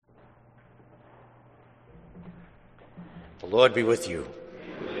The Lord be with you.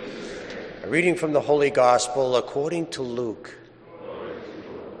 A reading from the Holy Gospel according to Luke.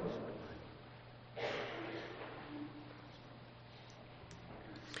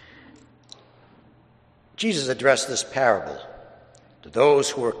 Jesus addressed this parable to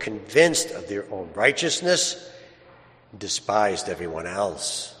those who were convinced of their own righteousness and despised everyone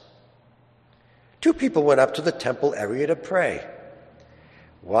else. Two people went up to the temple area to pray.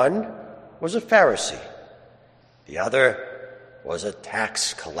 One was a Pharisee. The other was a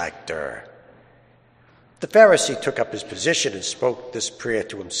tax collector. The Pharisee took up his position and spoke this prayer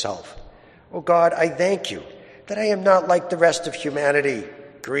to himself. "O God, I thank you that I am not like the rest of humanity,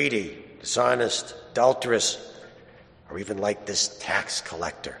 greedy, dishonest, adulterous, or even like this tax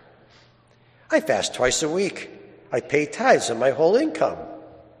collector. I fast twice a week. I pay tithes on my whole income."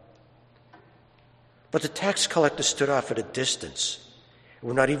 But the tax collector stood off at a distance and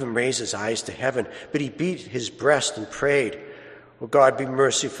would not even raise his eyes to heaven, but he beat his breast and prayed, "O God, be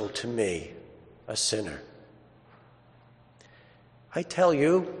merciful to me, a sinner." I tell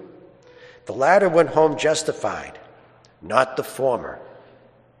you, the latter went home justified, not the former.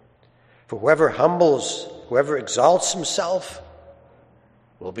 For whoever exalts himself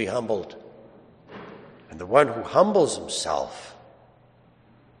will be humbled, and the one who humbles himself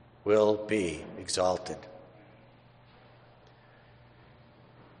will be exalted.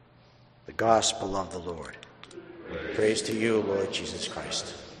 The Gospel of the Lord. Praise to you, Lord Jesus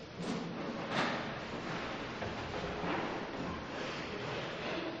Christ.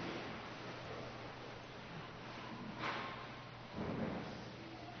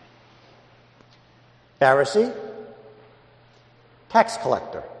 Pharisee, tax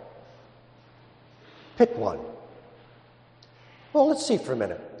collector. Pick one. Well, let's see for a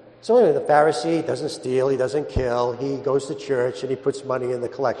minute. So anyway, the Pharisee doesn't steal, he doesn't kill, he goes to church and he puts money in the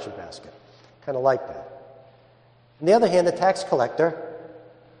collection basket. Kind of like that. On the other hand, the tax collector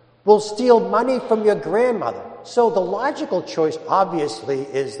will steal money from your grandmother. So the logical choice, obviously,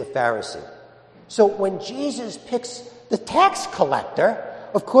 is the Pharisee. So when Jesus picks the tax collector,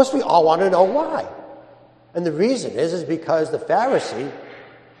 of course we all want to know why. And the reason is because the Pharisee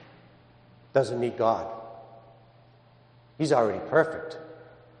doesn't need God. He's already perfect.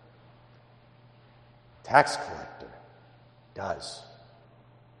 Tax collector does.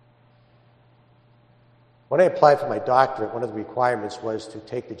 When I applied for my doctorate, one of the requirements was to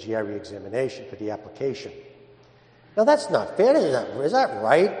take the GRE examination for the application. Now, that's not fair. Is that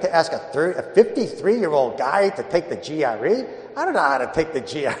right to ask a 53-year-old guy to take the GRE? I don't know how to take the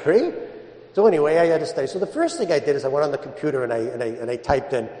GRE. So anyway, I had to study. So the first thing I did is I went on the computer and I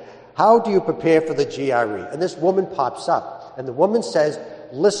typed in, "How do you prepare for the GRE?" And this woman pops up. And the woman says,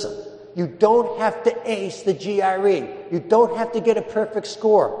 "Listen, you don't have to ace the GRE. You don't have to get a perfect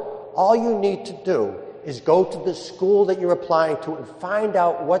score. All you need to do is go to the school that you're applying to and find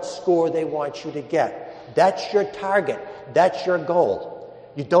out what score they want you to get. That's your target. That's your goal.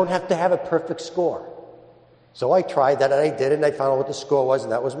 You don't have to have a perfect score." So I tried that, and I did it, and I found out what the score was,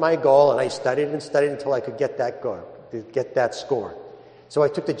 and that was my goal, and I studied and studied until I could get that score. So I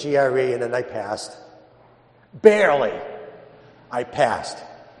took the GRE, and then I passed. Barely. I passed.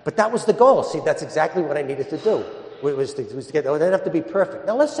 But that was the goal. See, that's exactly what I needed to do. It was to get, it didn't have to be perfect.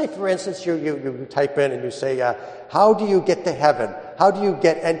 Now, let's say, for instance, you type in and you say, how do you get to heaven? How do you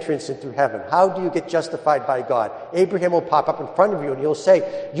get entrance into heaven? How do you get justified by God? Abraham will pop up in front of you and he'll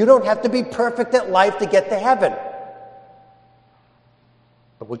say, you don't have to be perfect at life to get to heaven.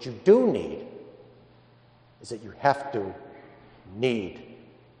 But what you do need is that you have to need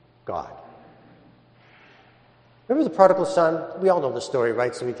God. Remember the prodigal son? We all know the story,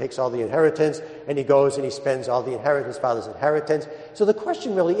 right? So he takes all the inheritance, and he goes and he spends all the inheritance, father's inheritance. So the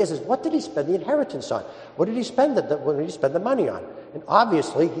question really is what did he spend the inheritance on? What did he spend the money on? And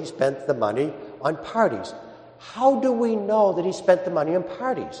obviously, he spent the money on parties. How do we know that he spent the money on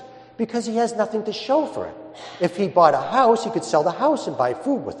parties? Because he has nothing to show for it. If he bought a house, he could sell the house and buy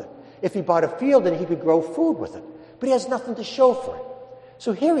food with it. If he bought a field, then he could grow food with it. But he has nothing to show for it.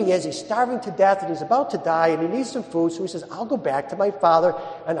 So here he is, he's starving to death, and he's about to die, and he needs some food, so he says, I'll go back to my father,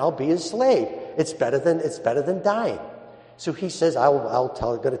 and I'll be his slave. It's better than dying. So he says, I'll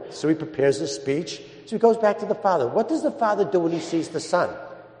tell him. So he prepares his speech. So he goes back to the father. What does the father do when he sees the son?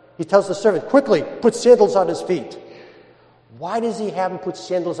 He tells the servant, quickly, put sandals on his feet. Why does he have him put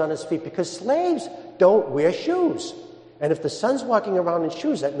sandals on his feet? Because slaves don't wear shoes. And if the son's walking around in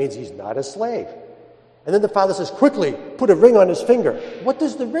shoes, that means he's not a slave. And then the father says, quickly, put a ring on his finger. What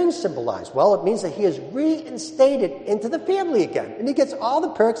does the ring symbolize? Well, it means that he is reinstated into the family again. And he gets all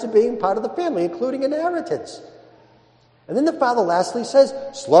the perks of being part of the family, including inheritance. And then the father lastly says,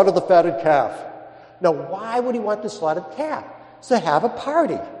 slaughter the fatted calf. Now, why would he want the slaughtered calf? To have a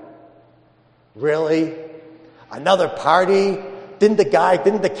party. Really? Another party? Didn't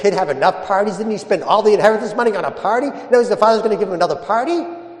the kid have enough parties? Didn't he spend all the inheritance money on a party? Now the father's going to give him another party?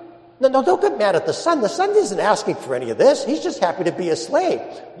 No, don't get mad at the son. The son isn't asking for any of this. He's just happy to be a slave.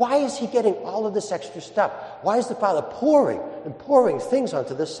 Why is he getting all of this extra stuff? Why is the father pouring and pouring things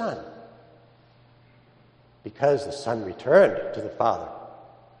onto the son? Because the son returned to the father.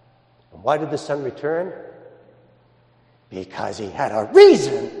 And why did the son return? Because he had a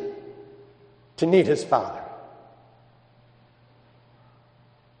reason to need his father.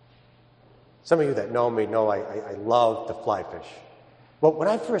 Some of you that know me know I love to fly fish. But when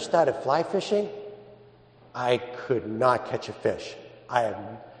I first started fly fishing, I could not catch a fish.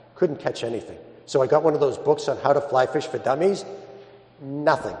 Couldn't catch anything. So I got one of those books on how to fly fish for dummies.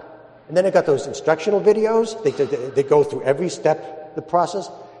 Nothing. And then I got those instructional videos. They go through every step, the process.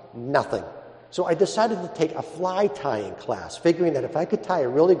 Nothing. So I decided to take a fly tying class, figuring that if I could tie a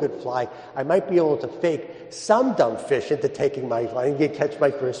really good fly, I might be able to fake some dumb fish into taking my fly and catch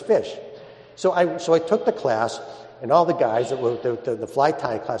my first fish. So I took the class, and all the guys that were the fly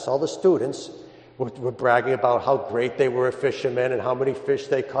tying class, all the students were bragging about how great they were fishermen and how many fish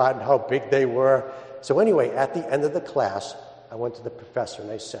they caught and how big they were. So anyway, at the end of the class, I went to the professor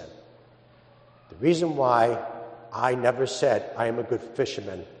and I said, the reason why I never said I am a good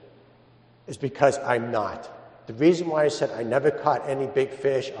fisherman is because I'm not. The reason why I said I never caught any big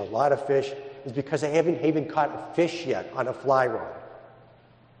fish, a lot of fish, is because I haven't even caught a fish yet on a fly rod.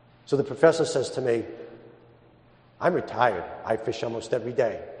 So the professor says to me, I'm retired. I fish almost every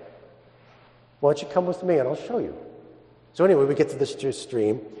day. Why don't you come with me and I'll show you? So anyway, we get to this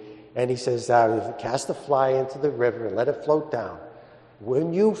stream, and he says, cast the fly into the river and let it float down.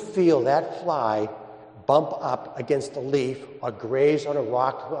 When you feel that fly bump up against a leaf or graze on a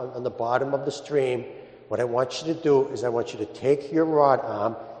rock on the bottom of the stream, what I want you to do is I want you to take your rod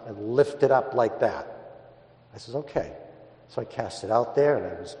arm and lift it up like that. I says, okay. So I cast it out there, and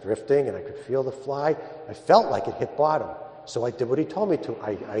I was drifting, and I could feel the fly. I felt like it hit bottom. So I did what he told me to.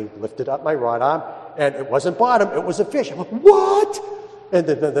 I lifted up my rod arm, and it wasn't bottom, it was a fish. I'm like, what? And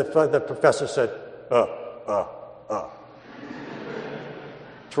the professor said,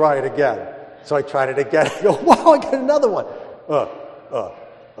 Try it again. So I tried it again. I go, wow, I got another one.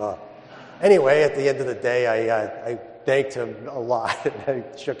 Anyway, at the end of the day, I thanked him a lot, and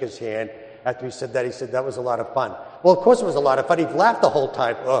I shook his hand. After he said that was a lot of fun. Well, of course it was a lot of fun. He laughed the whole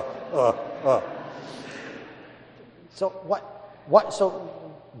time.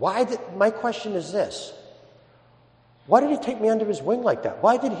 My question is this. Why did he take me under his wing like that?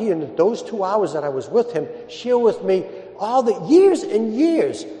 Why did he, in those 2 hours that I was with him, share with me all the years and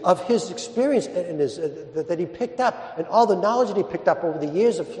years of his experience and that he picked up, and all the knowledge that he picked up over the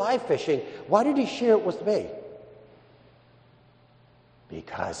years of fly fishing? Why did he share it with me?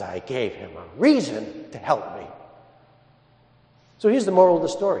 Because I gave him a reason to help me. So here's the moral of the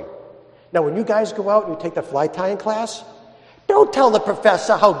story. Now, when you guys go out and you take the fly tying class, don't tell the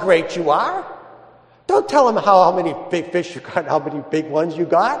professor how great you are. Don't tell him how many big fish you got, how many big ones you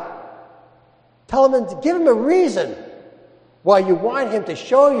got. Tell him and give him a reason why you want him to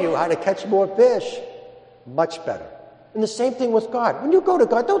show you how to catch more fish. Much better. And the same thing with God. When you go to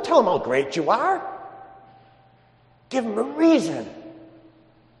God, don't tell him how great you are. Give him a reason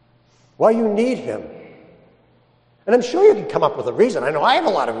why you need him. And I'm sure you can come up with a reason. I know I have a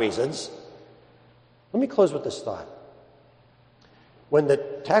lot of reasons. Let me close with this thought. When the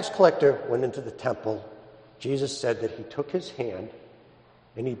tax collector went into the temple, Jesus said that he took his hand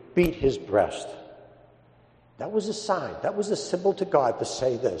and he beat his breast. That was a sign. That was a symbol to God to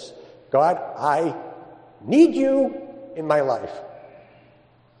say this. God, I need you in my life.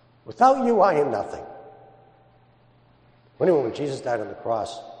 Without you, I am nothing. Anyway, when Jesus died on the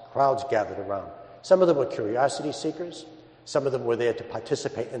cross, crowds gathered around. Some of them were curiosity seekers. Some of them were there to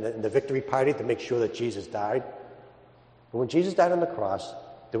participate in the victory party to make sure that Jesus died. But when Jesus died on the cross,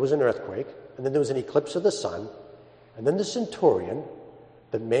 there was an earthquake, and then there was an eclipse of the sun, and then the centurion,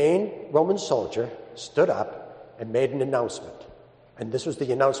 the main Roman soldier, stood up and made an announcement. And this was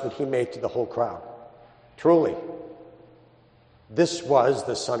the announcement he made to the whole crowd. Truly, this was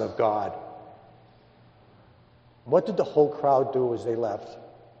the Son of God. What did the whole crowd do as they left?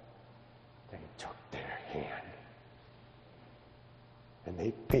 They took their hand and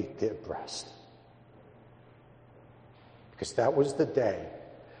they beat their breast. Because that was the day,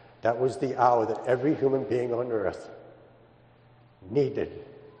 that was the hour that every human being on earth needed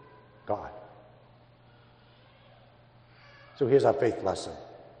God. So here's our faith lesson.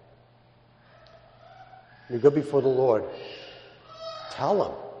 When you go before the Lord, tell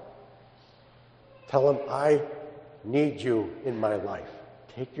him Tell him, I need you in my life.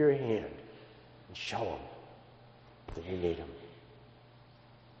 Take your hand and show him that you need him.